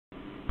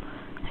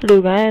Hello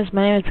guys,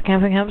 my name is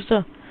Camping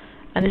Hamster,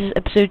 and this is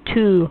episode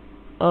 2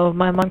 of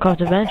my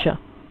Minecraft adventure.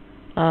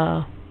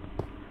 So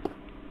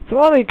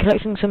I'll be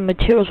collecting some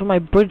materials for my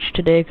bridge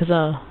today, because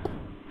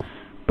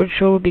bridge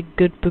sure would be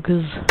good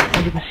because,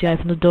 as you can see, I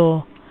opened the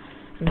door,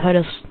 and if I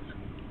just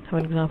have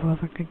an example,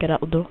 if I could get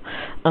out the door,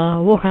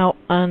 walk out,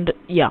 and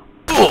yeah.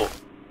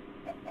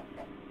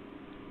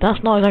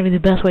 That's not exactly the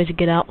best way to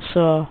get out,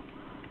 so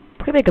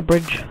probably make a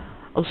bridge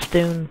of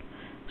stone.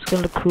 It's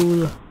gonna look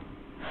cool.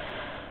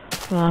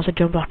 I'll have to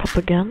jump back up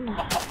again.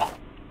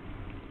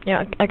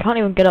 Yeah, I can't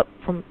even get up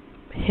from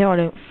here, I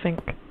don't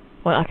think.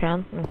 Well, I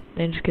can.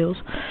 Ninja skills.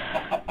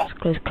 Let's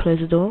close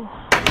the door.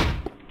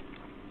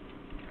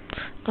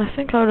 I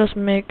think I'll just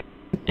make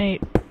a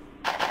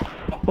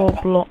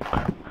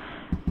 4-block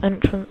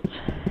entrance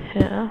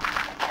here.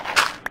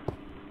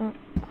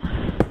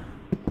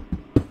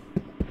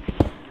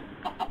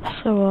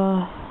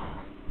 So,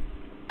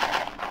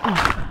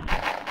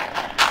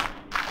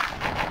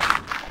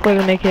 probably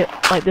gonna make it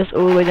like this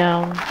all the way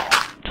down,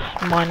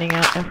 just mining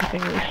out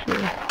everything we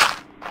see.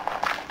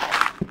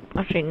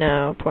 Actually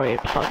no, probably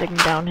start digging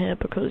down here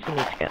because you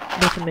need to get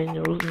better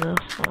minerals in this.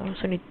 Oh,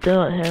 it's only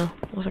dirt here,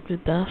 looks like the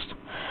best.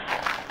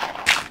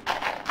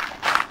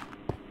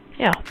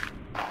 Yeah.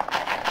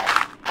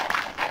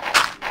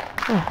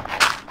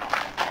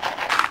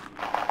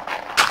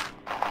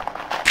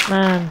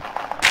 Man,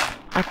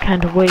 I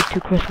can't wait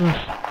till Christmas.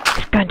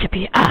 It's going to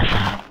be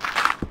awesome.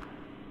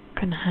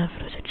 Gonna have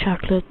loads of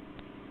chocolate.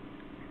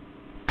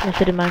 Gonna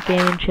sit in my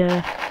gaming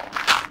chair.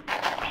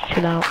 Just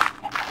chill out.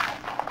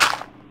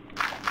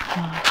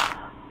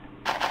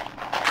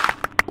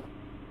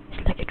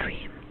 It's like a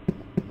dream.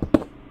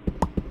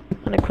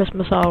 And at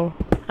Christmas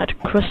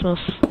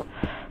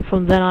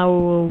from then I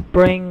will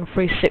bring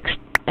Xbox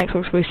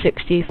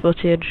 360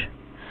 footage.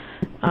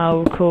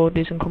 I'll record,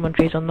 do some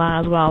commentaries on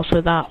that as well,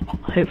 so that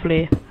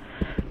hopefully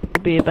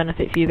will be a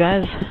benefit for you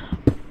guys.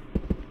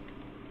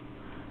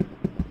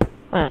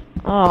 Right.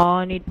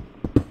 I'm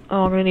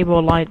gonna need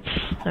more lights,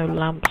 no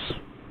lamps,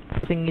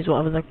 thingies,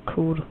 whatever they're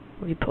called.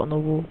 What do you put on the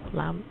wall?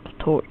 Lamp,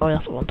 torch. Oh,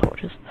 that's what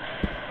torches.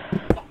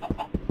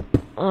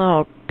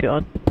 Oh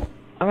god,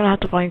 I'm gonna have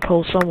to find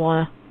coal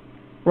somewhere,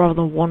 rather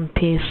than one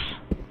piece.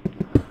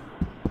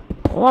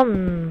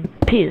 One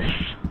piece.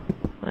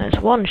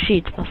 It's one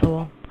sheet. That's the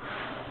one.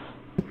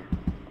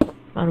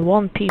 And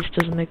one piece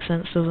doesn't make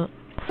sense, does it?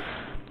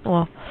 Oh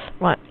well.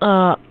 Right.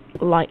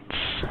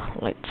 Lights.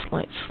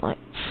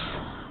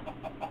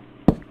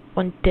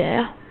 One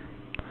there.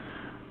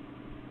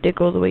 Dig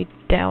all the way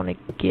down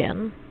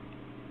again.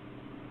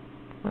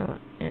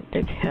 And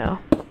dig here.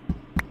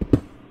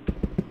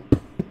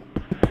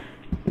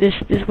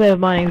 This way of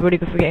mining is really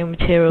good for getting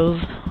materials,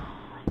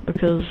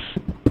 because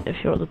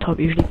if you're at the top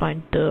you usually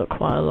find dirt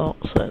quite a lot,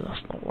 so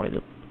that's not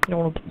really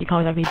you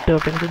can't exactly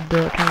dirt things in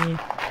dirt, can you?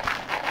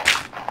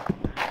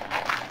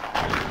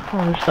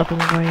 All this stuff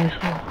isn't very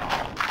useful.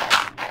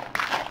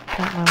 Get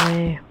out my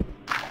way.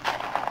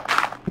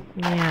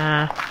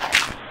 Yeah.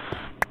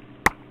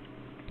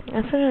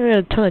 I think I'm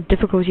gonna turn the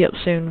difficulty up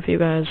soon for you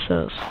guys,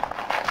 so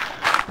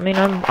I mean,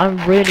 I'm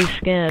really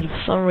scared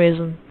for some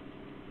reason.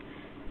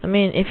 I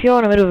mean, if you're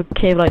in the middle of a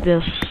cave like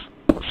this,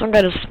 some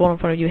guy just spawn in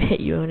front of you,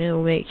 hit you, and it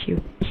will make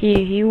you,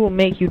 he will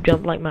make you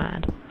jump like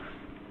mad.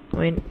 I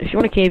mean, if you're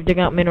in a cave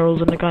digging out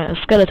minerals and a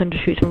skeleton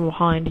just shoots from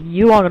behind,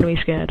 you are gonna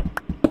be scared.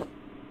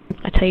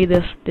 I tell you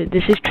this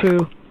is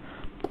true.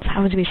 It's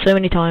happened to me so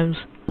many times,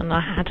 and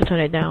I had to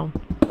turn it down.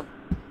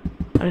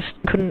 I just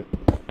couldn't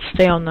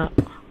stay on that.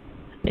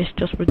 It's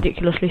just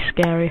ridiculously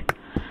scary.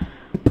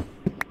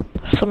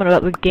 Something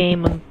about the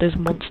game and those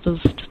monsters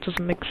just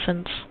doesn't make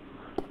sense.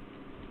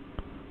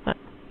 Right.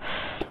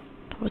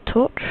 Have a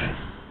torch.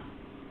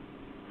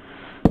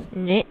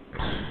 Nah.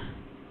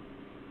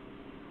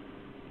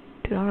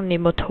 Dude, I'm gonna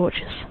need more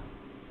torches.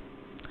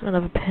 And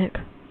another pick.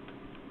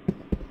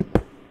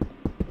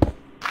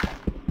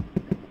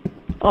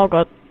 Oh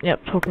god,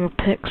 yep, talking of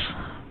picks.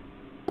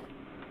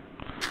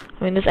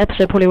 I mean, this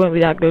episode probably won't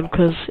be that good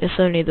because it's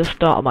only the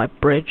start of my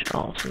bridge.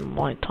 Oh, it's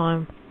night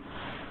time.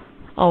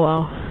 Oh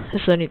well, I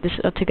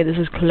take it this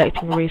is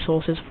collecting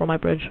resources for my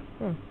bridge.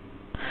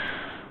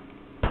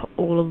 Put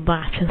all of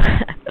that in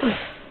there.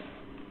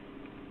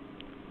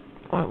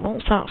 Right,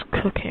 once that's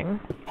cooking,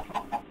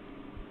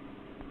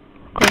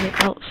 go on the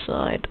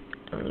outside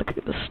and look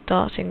at the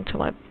starting to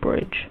my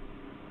bridge.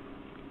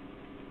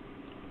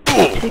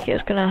 I take it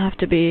it's gonna have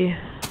to be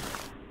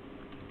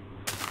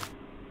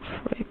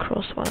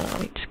across. Well, let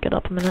me just get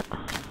up a minute.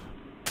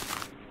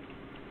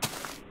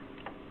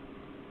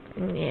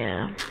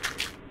 Yeah.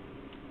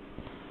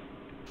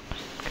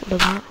 Just get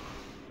that.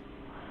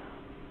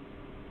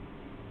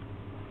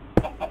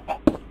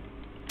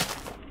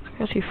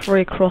 It's actually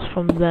 3 across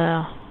from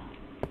there.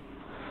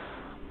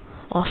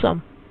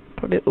 Awesome.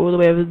 Probably all the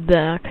way over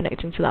there,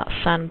 connecting to that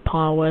sand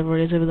pile, wherever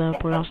it is over there.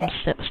 Probably have some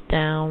steps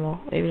down, or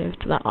even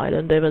to that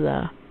island over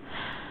there.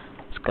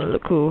 It's gonna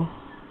look cool.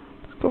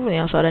 It's cool from the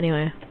outside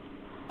anyway.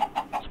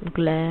 Some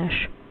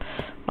glash.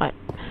 Right,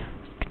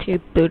 continue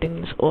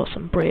building this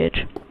awesome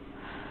bridge.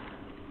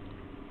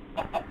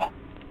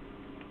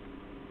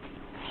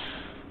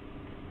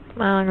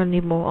 Man, I'm gonna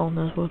need more on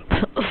this wood.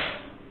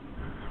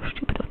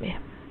 Stupid of me.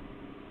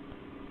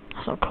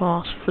 That's not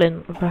class.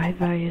 Flint, very,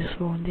 very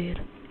useful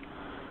indeed.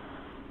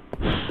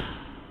 And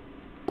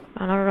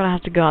I'm gonna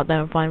have to go out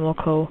there and find more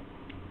coal.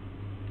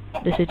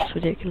 This is just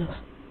ridiculous.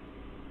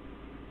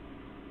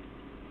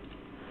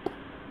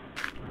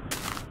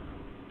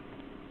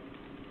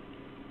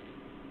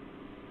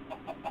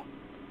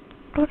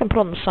 What I can put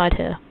on the side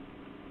here?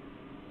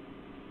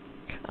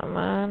 Come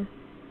on.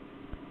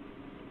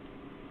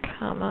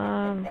 Come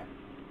on.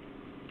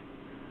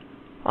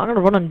 I'm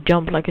gonna run and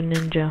jump like a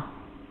ninja.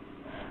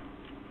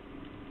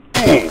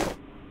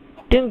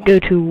 Didn't go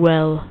too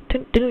well.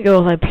 Didn't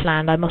go as I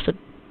planned. I must have...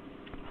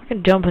 I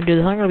can jump and do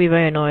this. I'm gonna be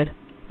very annoyed.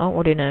 Oh,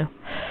 what do you know?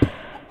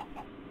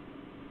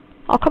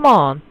 Oh, come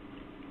on.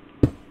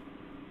 It's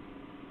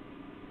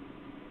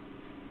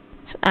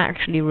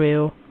actually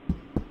real.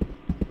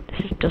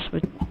 This is just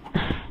with...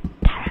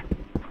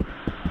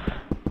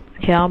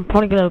 Okay, I'm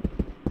probably gonna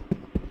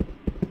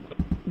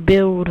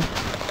build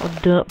a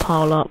dirt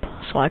pile up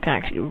so I can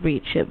actually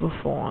reach it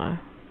before I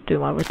do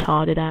my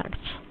retarded acts,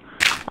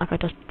 like I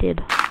just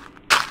did.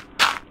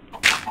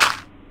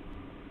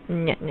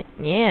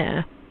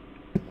 Yeah.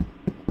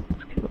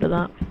 Let's get rid of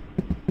that.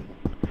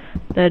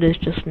 That is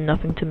just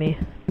nothing to me.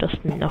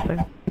 Just nothing.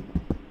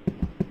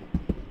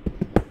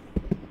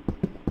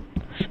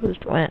 So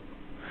it's wet.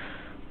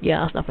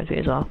 Yeah, that's nothing to me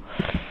as well.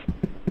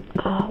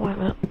 Oh, wait a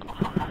minute.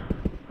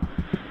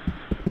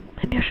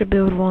 Maybe I should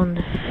build one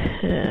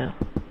here.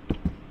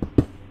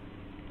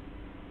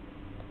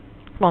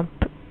 Come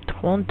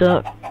on,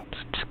 dirt.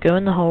 Just go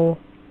in the hole.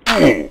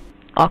 Oh,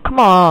 come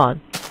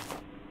on!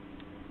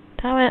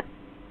 Damn it!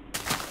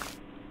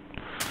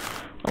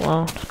 Oh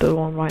well, just build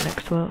one right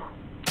next to it.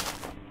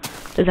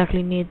 Does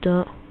actually need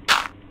dirt.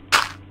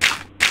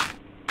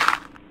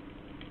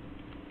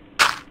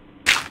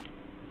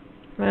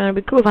 Man, it'd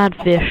be cool if I had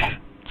fish.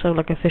 So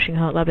like a fishing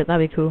hut, that'd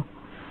be cool.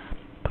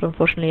 But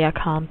unfortunately I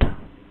can't.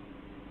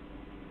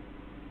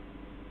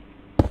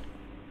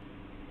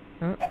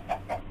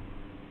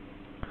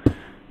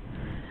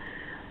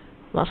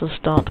 That's a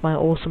start to my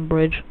awesome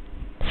bridge.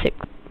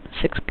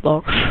 Six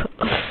blocks.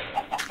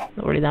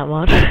 Not really that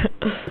much.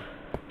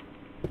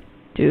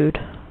 Dude.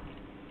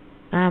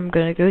 I'm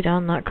gonna go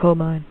down that coal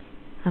mine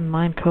and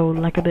mine coal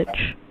like a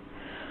bitch.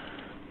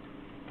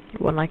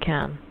 When I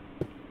can.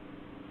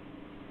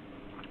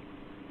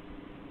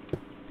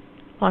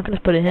 Well, I can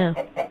just put it here.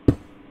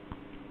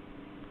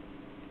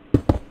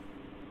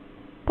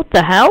 What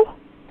the hell?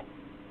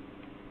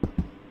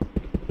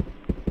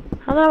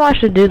 How did I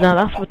actually do that?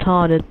 That's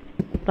retarded.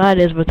 That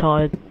is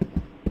retarded.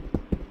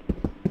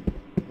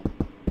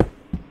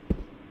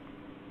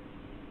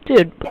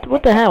 Dude,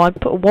 what the hell? I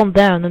put one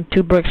there and then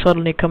 2 bricks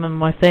suddenly come in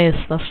my face.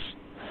 That's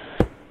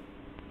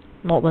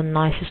not the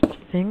nicest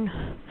thing.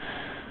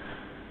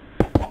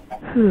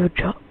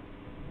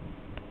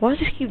 Why does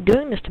this keep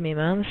doing this to me,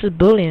 man? This is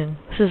bullying.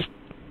 This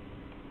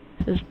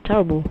is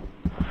terrible.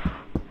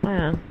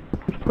 Man,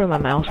 let's put in my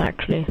mouse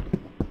actually.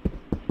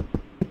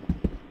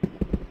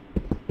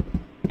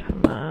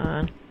 Come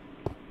on.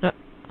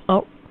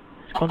 Oh,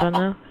 it's gone down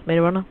now. Made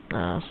a runner.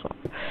 Nah, sorry.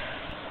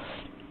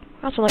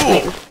 That's like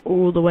make this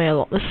all the way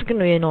along. This is gonna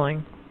be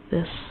annoying.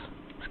 It's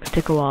gonna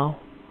take a while.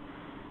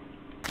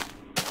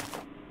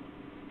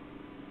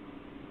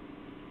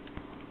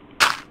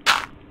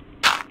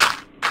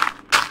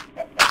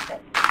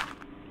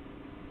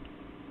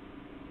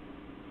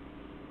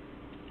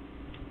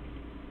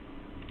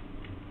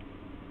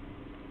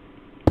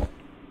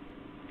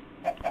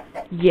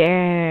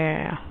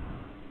 Yeah,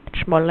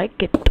 it's more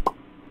like it.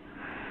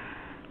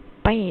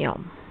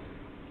 Bam.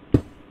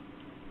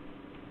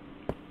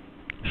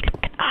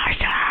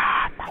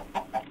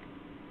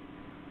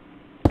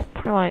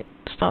 Right,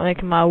 start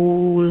making my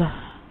wall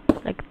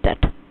like that.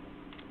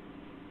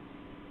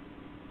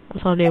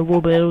 That's only a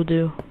wall, but it'll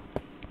do.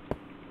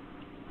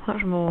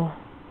 Much more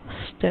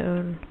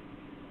stone.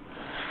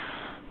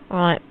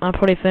 Alright, I'll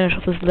probably finish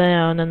off this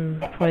layer and then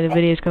probably the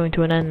video's going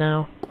to an end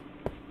now.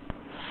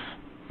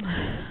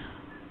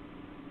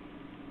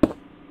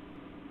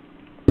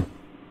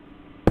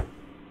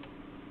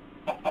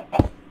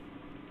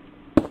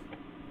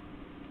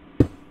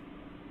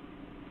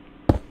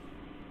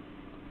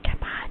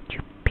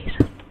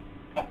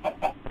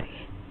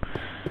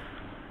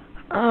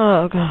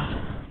 Oh god.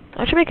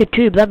 I should make a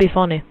tube, that'd be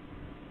funny.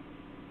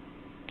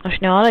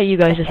 Actually no, I'll let you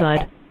guys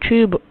decide.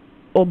 Tube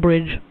or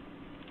bridge.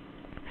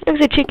 It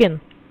looks like a chicken.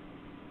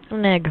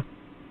 An egg.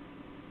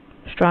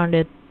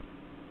 Stranded.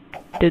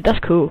 Dude, that's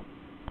cool.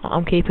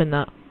 I'm keeping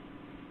that.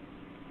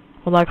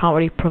 Although I can't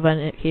really prevent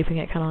it keeping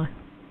it, can I?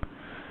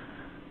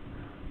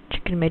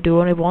 Chicken may do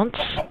what it wants,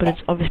 but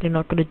it's obviously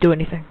not going to do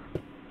anything.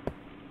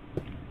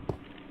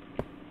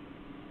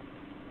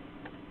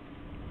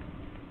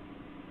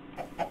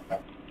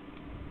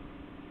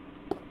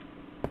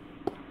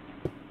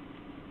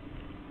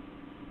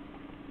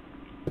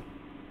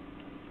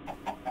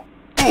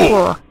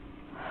 I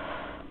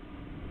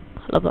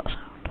love that sound.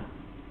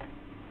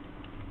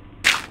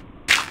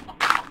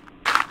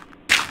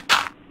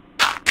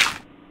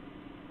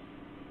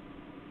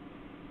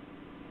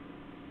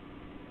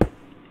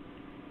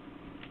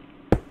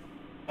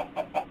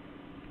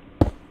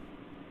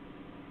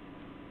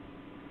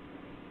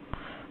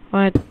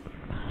 Right,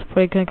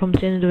 probably gonna come to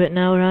the end of it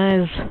now,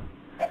 guys.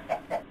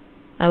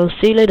 I will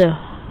see you later,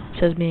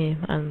 says me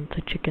and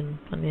the chicken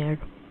and the egg.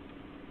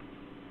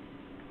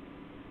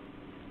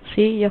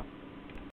 See ya.